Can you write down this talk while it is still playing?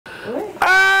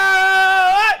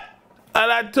A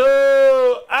la 2,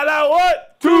 a la 1,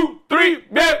 2, 3,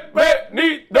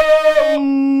 bienvenidos.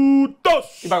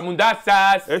 Y para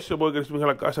mundazas. Eso porque se me a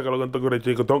la casa que lo canto con el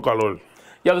chico, tengo calor.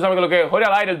 Ya tú sabes que lo que es. Jorge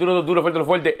al aire, el duro, fuerte, lo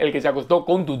fuerte. El que se acostó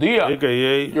con tu tía.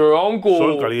 AKA, Your uncle.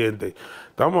 Sol caliente.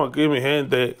 Estamos aquí, mi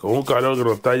gente, con un calor que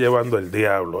nos está llevando el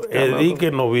diablo. El dique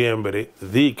en noviembre,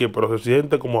 pero se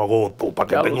siente como agosto, para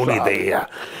que tengan una idea.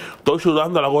 Estoy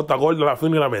sudando la gota gorda, la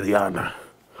fina y la mediana.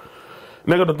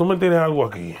 Negro, tú me tienes algo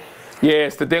aquí.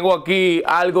 Yes, te tengo aquí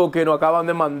algo que nos acaban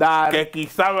de mandar. Que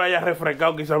quizá me haya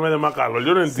refrescado, quizá me dé más calor.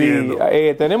 Yo no entiendo.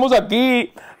 Sí, tenemos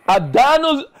aquí a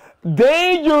Danos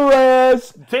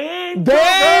Dangerous.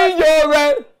 Dangerous.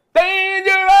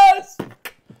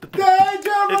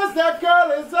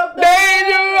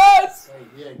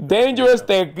 Dangerous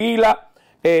Tequila.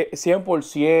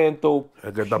 100%.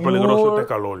 Es que está peligroso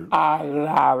este calor.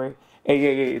 Alave.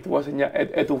 Te voy a enseñar.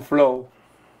 Es un flow.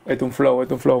 Esto es un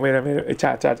flow, mira, mira,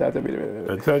 mira.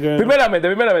 Primeramente,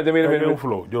 mira. Es un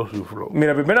flow, yo soy un flow.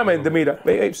 Mira, primeramente, mira,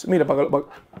 mira, para que...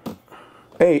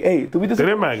 Ey, ¿tú viste eso?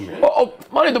 ¿Tienes magnet?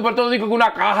 Manito, pero tú dices que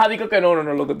una caja, digo que no,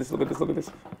 lo que te dice.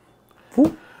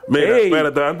 Mira,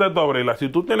 espérate, antes de tú abrirla, si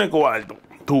tú tienes cuarto,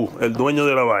 tú, el dueño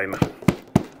de la vaina,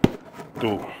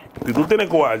 si tú tienes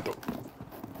cuarto,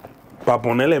 para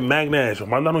ponerle magnet a eso,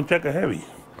 mándame un cheque heavy.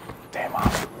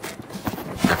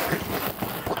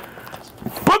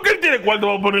 ¿Por qué él tiene cuarto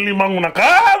para ponerle imán a una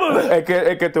caja? Es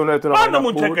que esto es una mándame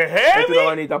un cheque heavy. Esto es una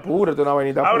vainita pura,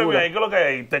 Ábreme ahí, ¿qué es lo que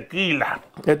hay? Tequila.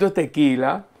 Esto es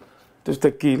tequila.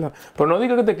 Pero no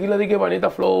diga que tequila, diga que vanita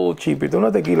flow chip. Esto es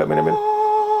una tequila, mira.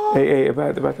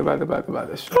 Espérate.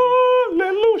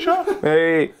 Aleluya.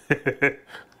 Ey.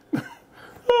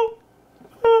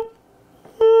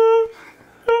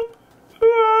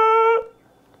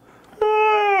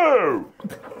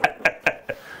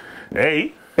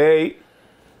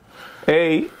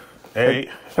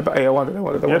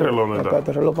 Aguanta. ¿Y el reloj dónde está?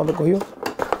 ¿El reloj cuándo cogió?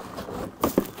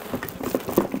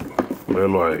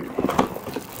 Velo ahí.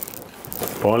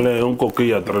 Ponle un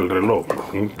coquilla atrás del reloj.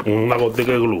 Una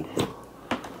gotica de glue.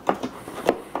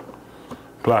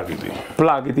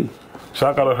 Plaquiti.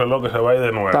 Sácalo el reloj que se va a ir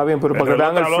de nuevo. Está bien, pero para que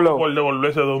vean el flow. Por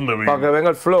devolverse de donde viene. Para que vean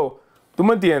el flow. ¿Tú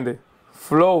me entiendes?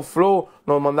 Flow.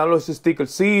 Nos mandan los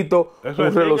stickercitos. Eso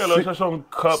es stickers, esos son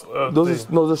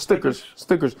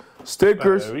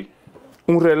stickers.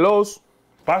 Un reloj.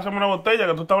 Pásame una botella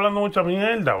que tú estás hablando mucha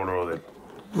mierda, brother.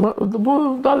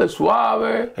 Dale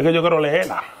suave. Es que yo quiero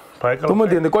leerla. ¿Tú me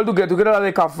entiendes? ¿Cuál tú quieres? ¿Tú quieres la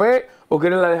de café o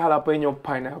quieres la de jalapeño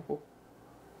pineapple?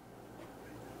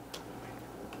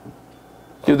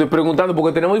 Yo estoy preguntando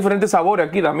porque tenemos diferentes sabores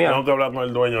aquí, Damián. Tengo que hablar con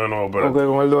el dueño de nuevo, pero. Ok,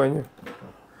 con el dueño.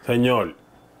 Señor,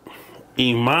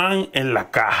 imán en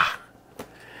la caja.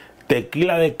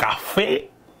 Tequila de café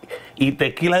y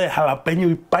tequila de jalapeño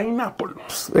y pineapple.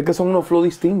 Es que son unos flows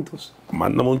distintos.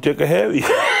 Mándame un cheque heavy.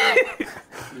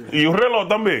 Y un reloj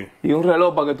también. Y un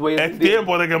reloj para que tú vayas. Es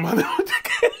tiempo de que mande un cheque.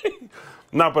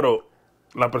 No, pero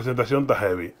la presentación está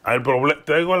heavy.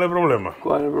 ¿Te digo cuál es el problema?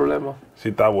 ¿Cuál es el problema? Si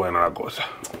está buena la cosa.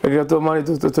 Es que tú,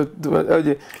 manito,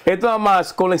 oye, esto nada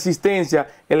más con la existencia,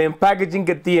 el packaging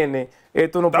que tiene,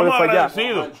 esto no puede fallar.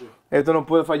 Esto no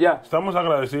puede fallar. Estamos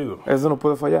agradecidos. Eso no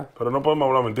puede fallar. Pero no podemos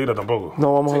hablar mentira tampoco.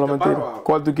 No vamos a hablar mentira.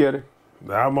 ¿Cuál tú quieres?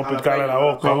 Dejamos picarle la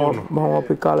boca a uno. Vamos a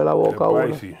picarle la boca a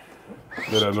uno. Sí.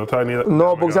 Mira, no está ni...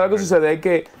 No, porque ¿sabes lo que sucede? Hay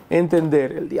que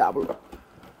entender el diablo.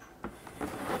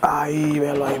 Ahí,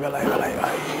 velo ahí.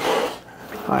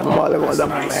 Ay, vale, guarda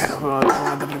primero.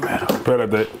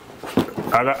 Espérate.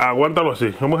 Aguántalo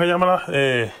así. ¿Cómo se llama?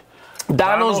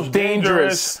 Danos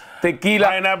Dangerous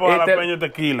Tequila. Pineapple jalapeño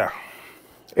tequila.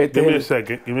 Give me a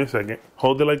second.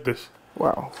 Hold it like this.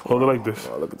 Wow. Hold it like this.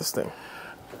 Oh, look at this thing.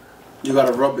 You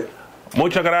gotta rub it.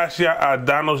 Muchas gracias a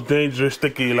Danos Dangerous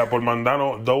Tequila por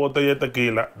mandarnos 2 botellas de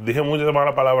tequila. Dije muchas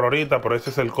malas palabras ahorita, pero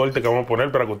ese es el corte que vamos a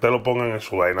poner para que ustedes lo pongan en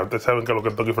su vaina. Ustedes saben que es lo que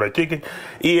es Kentucky Fried Chicken.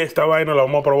 Y esta vaina la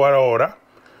vamos a probar ahora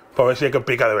para ver si es que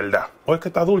pica de verdad. O es que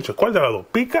está dulce. ¿Cuál de las dos?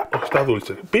 ¿Pica o está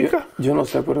dulce? ¿Pica? Yo no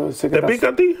sé, pero sé que ¿Te pica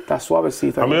a ti? Está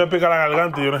suavecita. A mí me pica la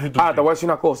garganta y yo necesito... Te voy a decir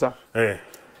una cosa.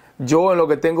 Yo en lo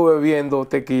que tengo bebiendo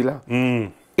tequila...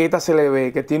 Esta se le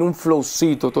ve que tiene un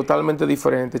flowcito totalmente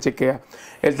diferente, chequea.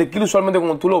 El tequila usualmente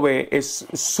cuando tú lo ves es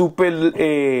súper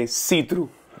see-through.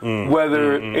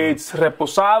 Whether it's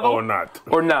reposado or not,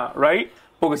 right?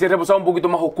 Porque si es reposado un poquito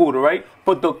más oscuro, right?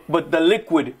 But the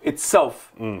liquid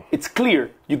itself, it's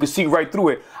clear. You can see right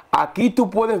through it. Aquí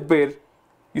tú puedes ver,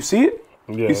 you see it?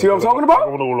 Yeah, you see what I'm talking about?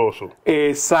 Como nebuloso.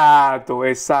 Exacto.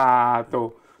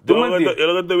 Yo lo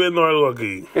que estoy viendo algo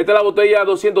aquí. Esta es la botella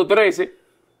 213.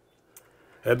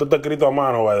 Esto está escrito a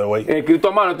mano, by the way. Escrito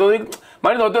a mano. Entonces,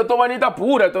 Marino, esto es vainita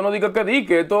pura, esto no diga que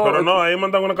dique, esto... Pero no, ahí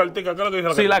mandan una cartica, ¿qué es lo que dice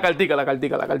la Sí, cartica? la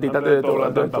cartica. Antes de todo,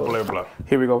 antes de todo.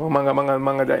 Here we go,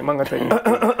 manga de ahí.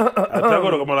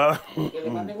 Seguro que me la da.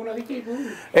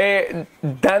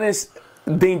 Danos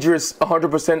Dangerous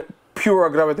 100% pure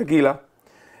agave tequila.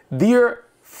 Dear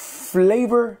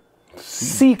flavor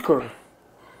seeker.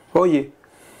 Oye,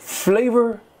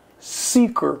 flavor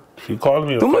seeker. She called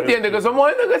me. ¿Tú me entiendes? Que somos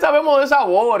gente que sabemos de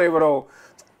sabores, bro.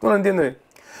 ¿Tú lo entiendes?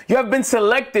 You have been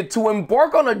selected to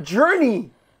embark on a journey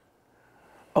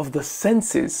of the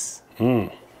senses.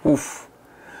 Oof.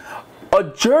 A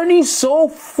journey so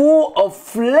full of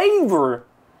flavor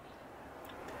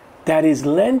that is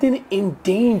landing in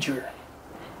danger.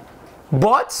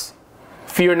 But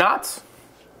fear not.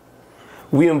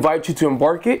 We invite you to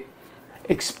embark it,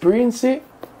 experience it,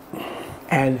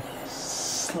 and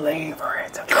savor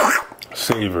it.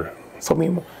 Savor. Eso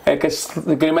mismo. Es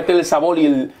que meter el sabor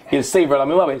y el savor a la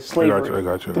misma vez. I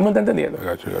got you. ¿Tú me estás entendiendo? I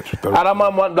got you. Ahora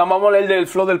vamos a leer del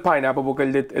flow del pineapple, porque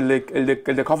el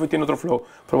de coffee tiene otro flow.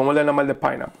 Pero vamos a leer nada más el de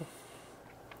pineapple.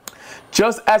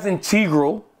 Just as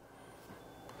integral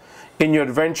in your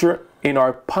adventure in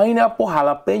our pineapple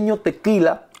jalapeno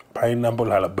tequila. Pineapple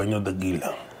jalapeno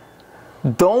tequila.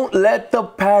 Don't let the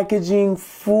packaging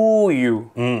fool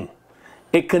you.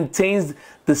 It contains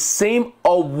the same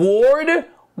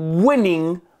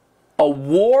award-winning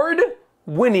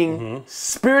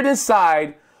spirit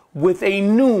inside with a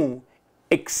new,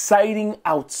 exciting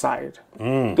outside.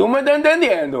 ¿Tú me estás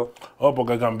entendiendo? Oh,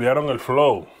 porque cambiaron el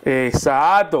flow.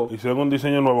 Exacto. Hicieron un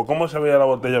diseño nuevo. ¿Cómo se veía la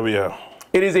botella vieja?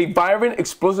 It is a vibrant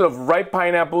explosion of ripe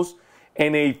pineapples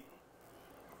and a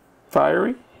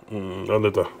fiery.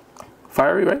 ¿Dónde está?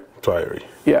 Fiery, right? Fiery.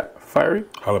 Yeah, fiery.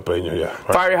 Jalapeño, yeah.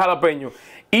 Fiery jalapeno.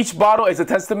 Each bottle is a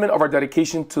testament of our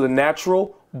dedication to the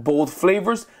natural, bold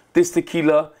flavors. This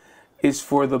tequila is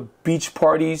for the beach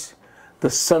parties, the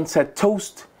sunset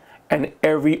toast, and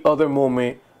every other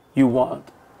moment you want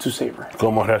to savor.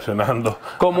 Como reaccionando.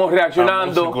 A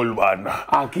música urbana.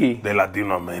 Aquí. De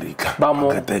Latinoamérica.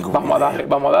 Vamos a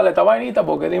darle esta vainita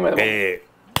porque dime. Aquí.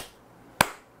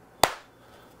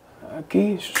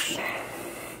 Okay.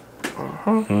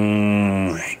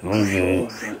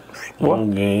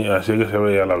 Así que se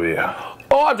veía la vieja.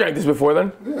 Oh, I've drank this before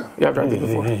then. Yeah, I've drank this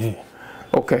before.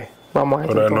 Okay, vamos a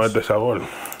Pero no es de sabor.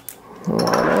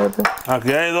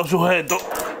 Aquí hay dos sujetos,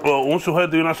 un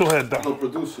sujeto y una sujeta.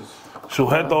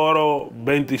 Sujeto oro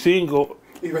 25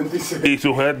 y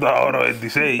sujeto oro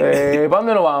 26. ¿Para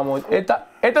dónde nos vamos? Esta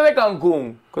es de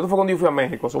Cancún, que esto fue cuando yo fui a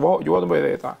México. So, yo voy a tomar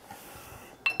de esta.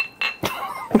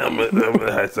 Déjame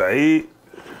dejar eso ahí.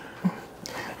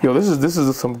 Yo, this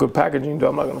is some good packaging, dude.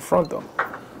 I'm not gonna front them.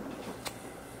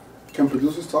 Can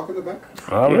producers talk in the back?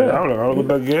 Habla lo que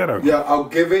usted quiera. Yeah, I'll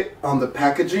give it on the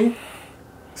packaging.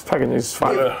 This packaging is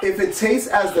fine. If it tastes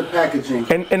as the packaging,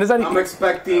 And is that I'm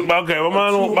expecting. Okay, vamos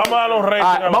a dar un rating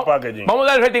a los packaging. Vamos a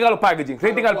dar rating a los packaging.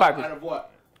 Rating al packaging. Out of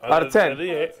what? Out of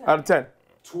 10. Out of 10.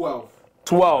 12.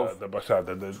 12. Te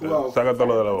pasaste,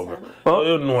 sácatelo de la boca.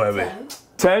 Doy un 9.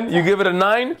 10? You give it a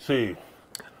 9? Sí.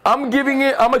 I'm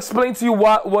explaining to you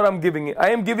what I'm giving it.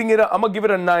 I'm gonna give it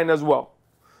a 9 as well.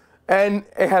 And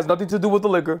it has nothing to do with the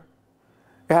liquor.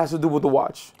 It has to do with the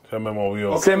watch. Se me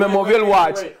movió. Se me movió el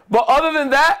watch. But other than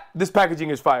that, this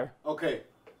packaging is fire. Okay.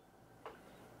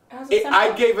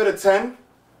 I gave it a 10.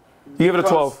 You give it a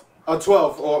 12. A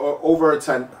 12 or over a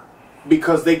 10.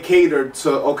 Because they catered to,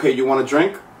 okay, you want to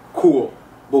drink? Cool.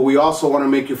 But we also want to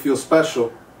make you feel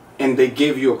special. And they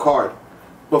gave you a card.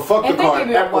 But fuck the card.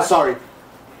 Sorry.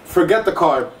 Forget the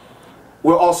card.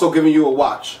 We're also giving you a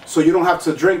watch. So you don't have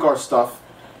to drink our stuff.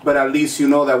 But at least you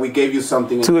know that we gave you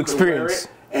something to experience.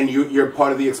 And you're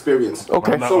part of the experience.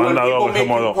 Okay. So when people make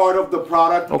you part of the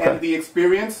product and the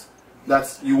experience,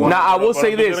 that's you want. Now I will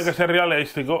say this. Tiene que ser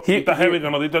realístico. Está heavy que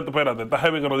nos diste, espérate, está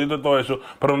heavy que nos diste todo eso,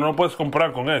 pero no puedes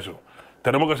comprar con eso.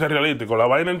 Tenemos que ser realísticos. La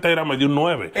vaina entera me dio un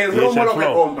 9. El romo lo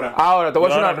que compra. Ahora, te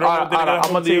voy a decir una.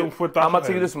 I'm gonna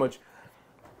tell you this much.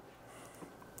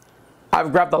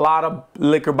 I've grabbed a lot of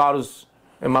liquor bottles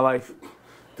in my life.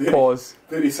 Pause.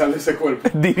 Dirizar ese cuerpo.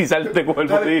 Dirizar este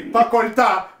cuerpo. Para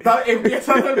cortar,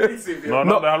 empieza desde el principio.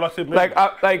 No, déjalo así mismo.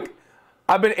 Like,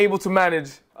 I've been able to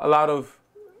manage a lot of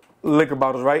liquor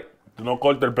bottles, right? No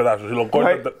corta el pedazo. Si lo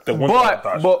cortas, Right? te cuenta el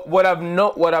pedazo. But what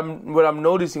I'm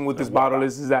noticing with this bottle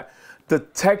is that the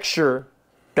texture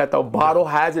that the bottle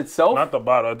has itself. Not the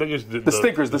bottle. I think it's the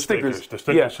stickers. The stickers. The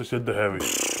stickers se siente heavy.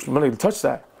 I'm not even touch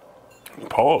that.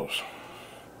 Pause.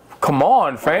 Come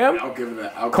on, fam. I'll give it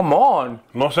that. Come on.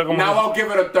 No sé cómo. Now I'll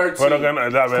give it a 13. Pero que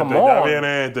ya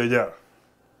viene este ya.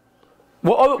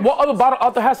 What other bottle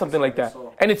out there has something like that?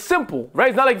 And it's simple, right?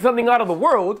 It's not like something out of the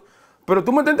world, Pero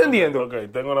tú me estás entendiendo. Ok,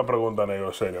 tengo una pregunta,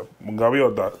 negro, serio.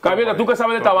 Gaviota. Gaviota, tú que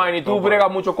sabes de esta vaina y tú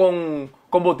bregas mucho con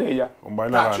botella. Con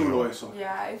vaina Está chulo eso.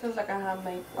 Yeah, it feels like a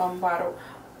handmade bottle.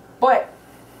 But,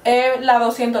 la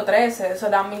 213, so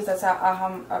that means that's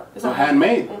it's So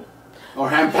handmade. Or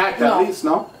hand packed at least,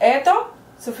 no? Esto,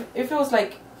 so it feels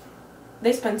like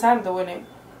they spend time doing it,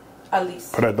 at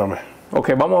least. Préstame. Ok,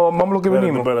 vamos a lo que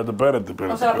venimos. Espérate.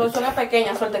 O sea, la producción es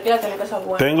pequeña, so el tequila tiene que ser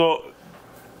bueno.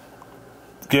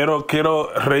 Quiero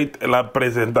rate la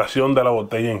presentación de la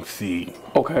botella en sí.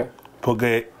 Ok.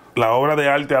 Porque la obra de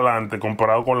arte adelante,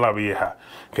 comparado con la vieja,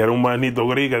 que era un vainito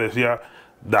gris que decía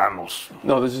Danos.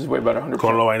 No, this is way better, 100%.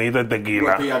 Con los vainitos de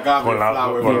tequila. With the agave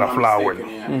Con la flower.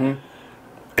 mistaken,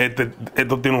 yeah.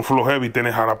 Esto tiene un flow heavy,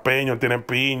 tiene jalapeño, tiene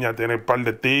piña, tiene un par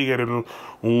de tigres,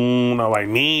 una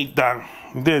vainita.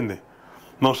 ¿Entiendes?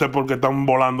 No sé por qué están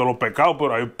volando los pecados,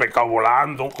 pero hay pecados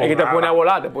volando. Es que te pone a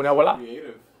volar,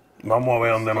 Creative. Vamos a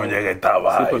ver dónde nos llega esta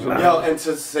vaina. Yo, and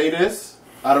to say this,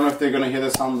 I don't know if they're gonna hear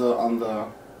this on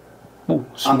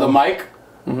the mic,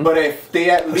 but if they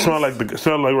at least Smell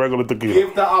like regular tequila.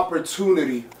 give the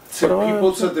opportunity to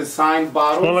people to design Smell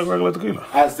like bottles regular tequila.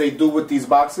 as they do with these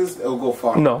boxes, it'll go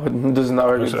far. No, this is not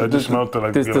regular. I just smelled it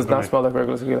like This tequila does to not me. smell like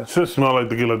regular tequila. It should smell like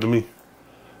tequila to me.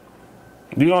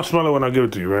 You're gonna smell it when I give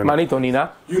it to you, right? Manito, ni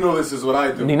nada. You know this is what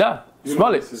I do. Ni nada. You Smell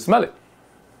know it. this is- Smell it.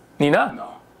 Ni nada. No.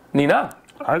 Ni nada.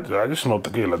 I just smell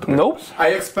tequila to me. Nope. I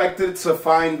expected to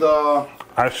find of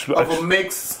a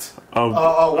mixed, one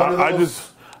of I those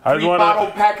just three bottle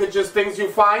wanna. packages things you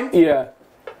find. Yeah.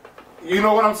 You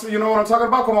know what I'm talking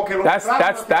about? Como que lo That's traen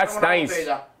una nice.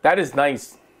 botella. That is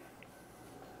nice.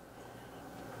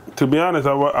 To be honest,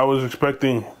 I was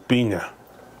expecting piña.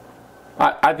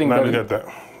 I think Not that to get that,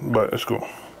 but it's cool.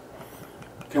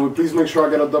 Can we please make sure I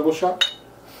get a double shot?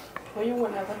 What you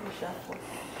want another shot for?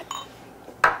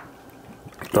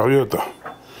 Gaviota,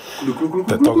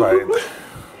 te toca este.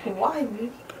 Why, me?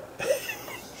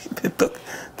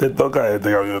 Te toca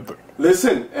este, Gaviota.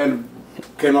 Listen,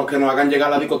 que nos hagan llegar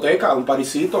a la discoteca, un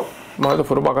parisito. No, esto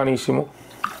fue bacanísimo.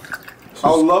 I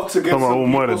would love to get Toma, some people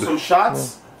muérete. some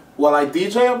shots while I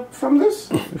DJ from this.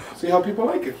 See how people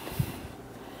like it.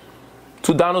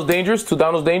 Two Danos Dangerous.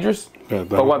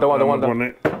 Espérate, Aguanta. vamos a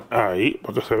poner ahí,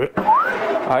 para que se ve.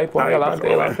 Ahí, pon Ahí, adelante, para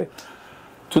que lo adelante.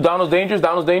 Two Danos Dangerous.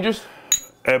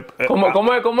 ¿Cómo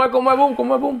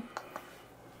es, boom?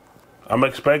 I'm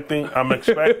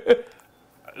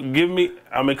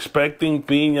expecting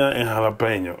piña and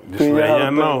jalapeño. Just Piña, let you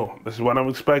jalapeño. know. This is what I'm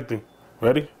expecting.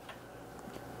 Ready?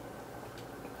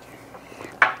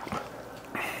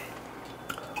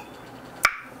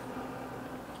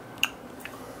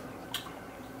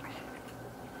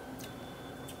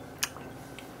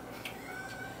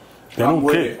 Tiene un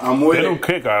with kick. it, I'm with Tiene it. un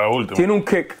kick a la última. Tiene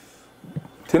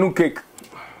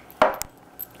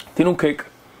un kick.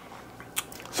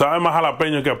 Sabe más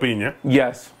jalapeño que a piña.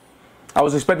 Yes. I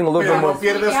was expecting a little Pero bit no more.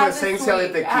 pierde It su has the esencia de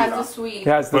sweet, it has the tequila. sweet. It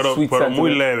has the Pero sweet muy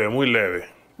sentiment. muy leve.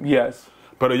 Yes.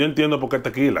 Pero yo entiendo por qué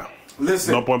tequila.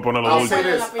 Listen, No pueden ponerlo I'll dulce. say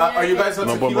this. Are you guys a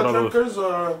No puedo tequila ponerlo dulce. drinkers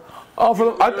or?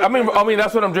 Oh, I mean,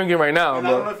 that's what I'm drinking right now. And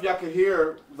I don't know But if y'all can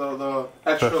hear the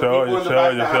extra Se people oye, in the se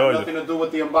back oye, that se have oye. nothing to do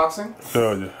with the unboxing. Se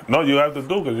oye. No, you have to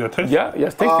do because you're tasting. yeah,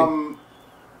 it's tasty.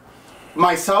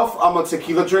 Myself, I'm a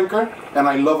tequila drinker, and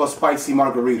I love a spicy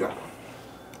margarita.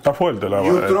 Está fuerte la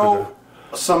You throw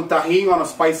some tajin on a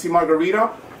spicy margarita,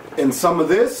 and some of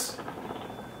this,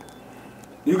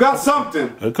 you got something.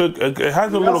 It has a You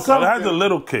got little. It has something. a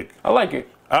little kick. I like it.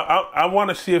 I want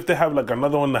to see if they have like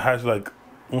another one that has like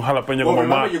un jalapeño Well, como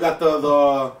remember, más. you got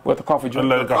the With the coffee En drink.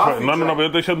 la del café. coffee No, drink. pero yo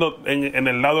estoy diciendo en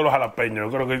el lado de los jalapeños.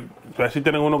 Yo creo que así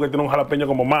tienen uno que tiene un jalapeño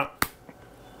como más.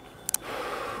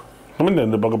 ¿No me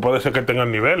entiendes? Porque puede ser que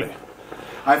tengan niveles.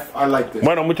 I like this.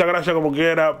 Bueno, muchas gracias como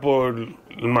quiera por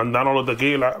mandarnos los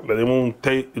tequilas. Le dimos un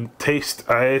taste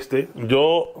a este.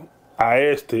 Yo a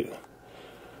este,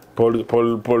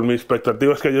 por mis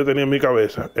expectativas que yo tenía en mi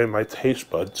cabeza, en my taste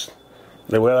buds,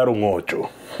 le voy a dar un 8.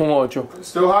 Un 8.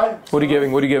 Still high? What are you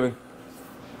giving?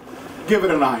 Give it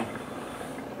a 9.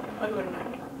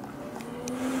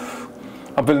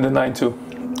 I'm feeling the 9 too.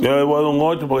 Yo le voy a dar un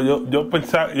 8 porque yo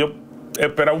pensaba, yo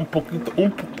esperaba un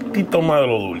poquito más de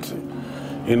lo dulce.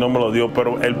 Y no me lo dio,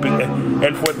 pero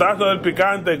el fuetazo del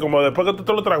picante, como después que tú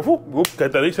te lo traes, que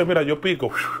te dice, mira, yo pico.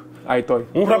 Ahí estoy.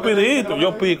 Un rapidito,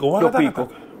 yo pico. Yo pico.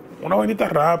 Una vainita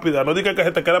rápida, no diga que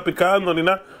se te queda picando ni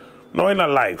nada. No vaina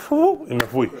live. Y me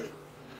fui.